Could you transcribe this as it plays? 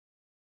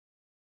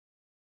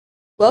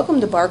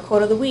Welcome to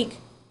Barcode of the Week.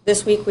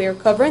 This week we are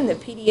covering the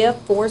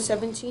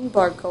PDF417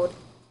 barcode.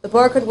 The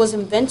barcode was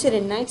invented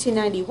in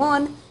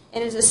 1991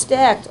 and is a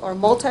stacked or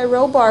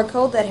multi-row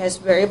barcode that has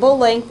variable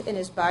length and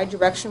is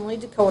bidirectionally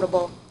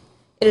decodable.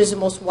 It is the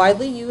most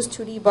widely used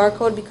 2D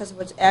barcode because of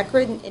its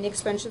accurate and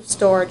inexpensive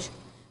storage.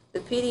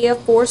 The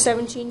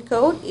PDF417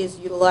 code is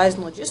utilized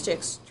in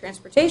logistics,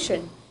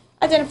 transportation,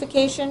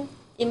 identification,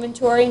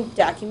 inventory, and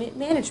document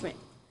management.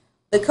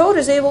 The code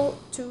is able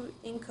to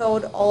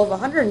encode all of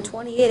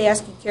 128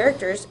 ASCII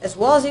characters as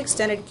well as the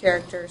extended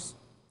characters.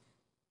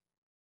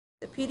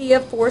 The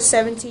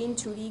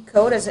PDF417 2D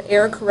code has an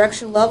error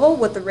correction level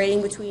with a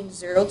rating between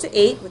 0 to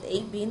 8, with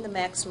 8 being the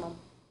maximum.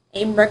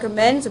 AIM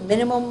recommends a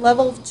minimum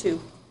level of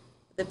 2.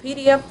 The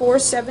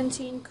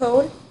PDF417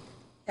 code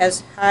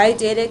has high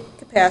data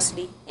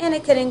capacity and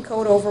it can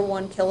encode over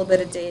 1 kilobit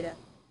of data.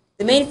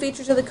 The main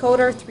features of the code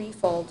are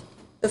threefold.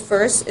 The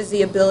first is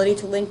the ability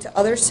to link to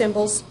other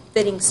symbols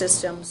fitting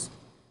systems.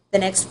 The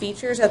next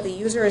feature is that the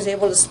user is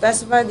able to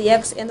specify the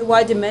X and the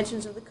Y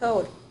dimensions of the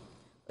code.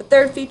 The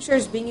third feature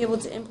is being able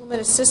to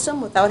implement a system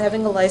without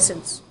having a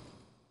license.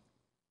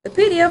 The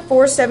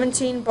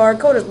PDF417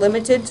 barcode is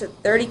limited to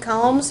 30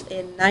 columns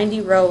and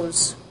 90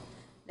 rows.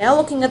 Now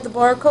looking at the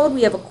barcode,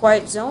 we have a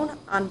quiet zone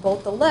on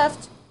both the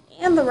left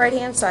and the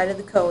right-hand side of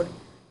the code.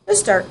 The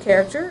start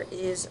character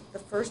is the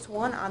first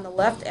one on the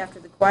left after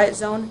the quiet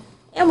zone,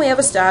 and we have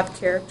a stop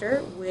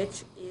character,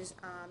 which is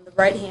on the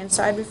right-hand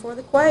side before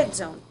the quiet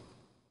zone.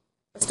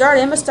 A start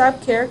and a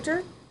stop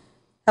character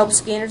help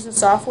scanners and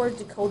software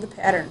decode the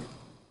pattern.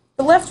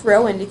 The left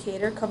row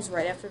indicator comes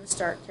right after the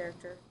start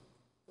character.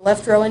 The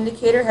left row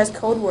indicator has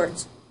code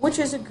words, which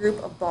is a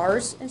group of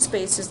bars and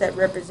spaces that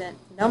represent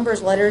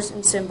numbers, letters,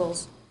 and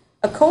symbols.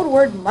 A code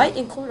word might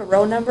include a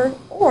row number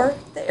or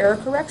the error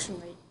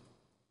correction rate.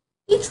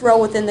 Each row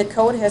within the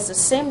code has the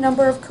same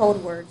number of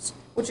code words,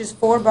 which is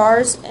 4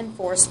 bars and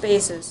 4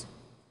 spaces.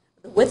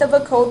 The width of a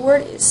code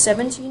word is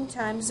 17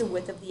 times the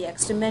width of the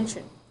X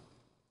dimension.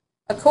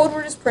 A code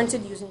word is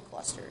printed using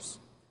clusters.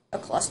 A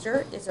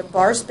cluster is a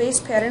bar space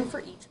pattern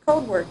for each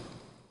code word.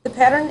 The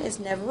pattern is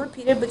never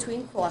repeated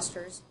between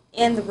clusters,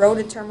 and the row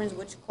determines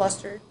which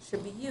cluster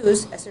should be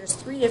used, as there's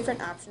 3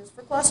 different options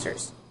for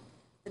clusters.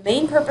 The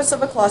main purpose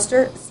of a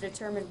cluster is to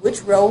determine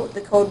which row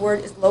the code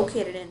word is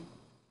located in.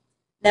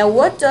 Now,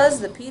 what does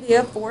the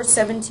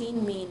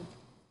PDF417 mean?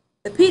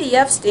 The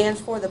PDF stands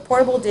for the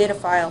portable data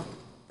file.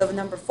 The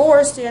number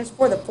 4 stands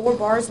for the 4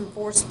 bars and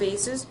 4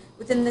 spaces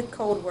within the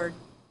code word.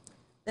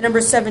 The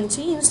number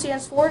 17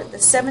 stands for the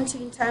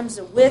 17 times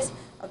the width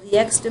of the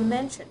X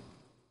dimension.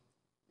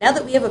 Now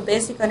that we have a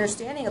basic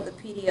understanding of the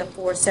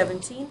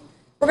PDF417,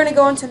 we're going to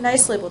go into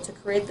NiceLabel to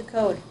create the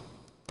code.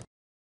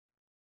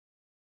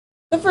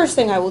 The first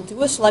thing I will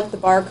do is select the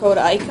barcode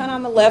icon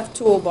on the left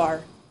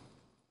toolbar.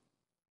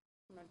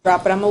 I'm going to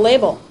drop it on the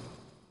label.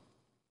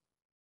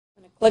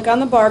 Click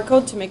on the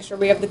barcode to make sure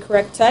we have the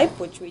correct type,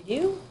 which we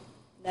do.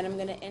 Then I'm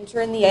going to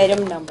enter in the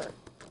item number.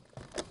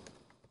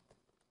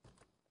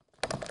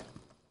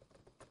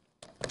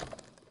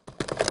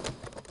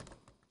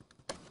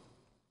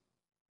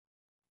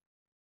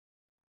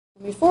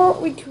 Before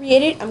we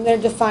create it, I'm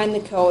going to define the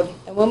code.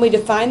 And when we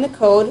define the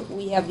code,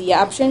 we have the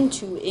option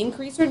to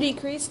increase or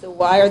decrease the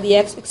Y or the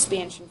X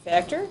expansion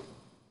factor.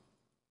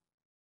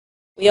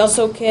 We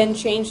also can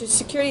change the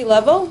security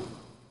level.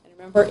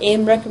 Remember,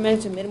 AIM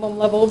recommends a minimum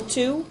level of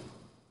 2.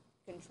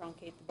 We can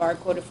truncate the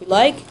barcode if we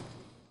like.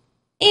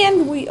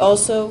 And we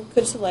also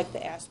could select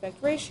the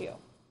aspect ratio.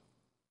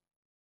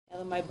 Now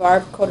that my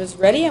barcode is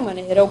ready, I'm going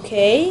to hit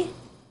OK.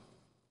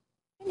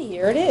 And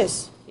here it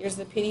is. Here's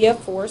the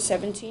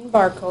PDF417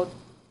 barcode.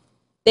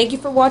 Thank you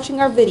for watching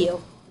our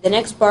video. The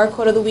next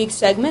Barcode of the Week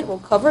segment will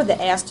cover the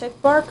Aztec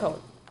barcode.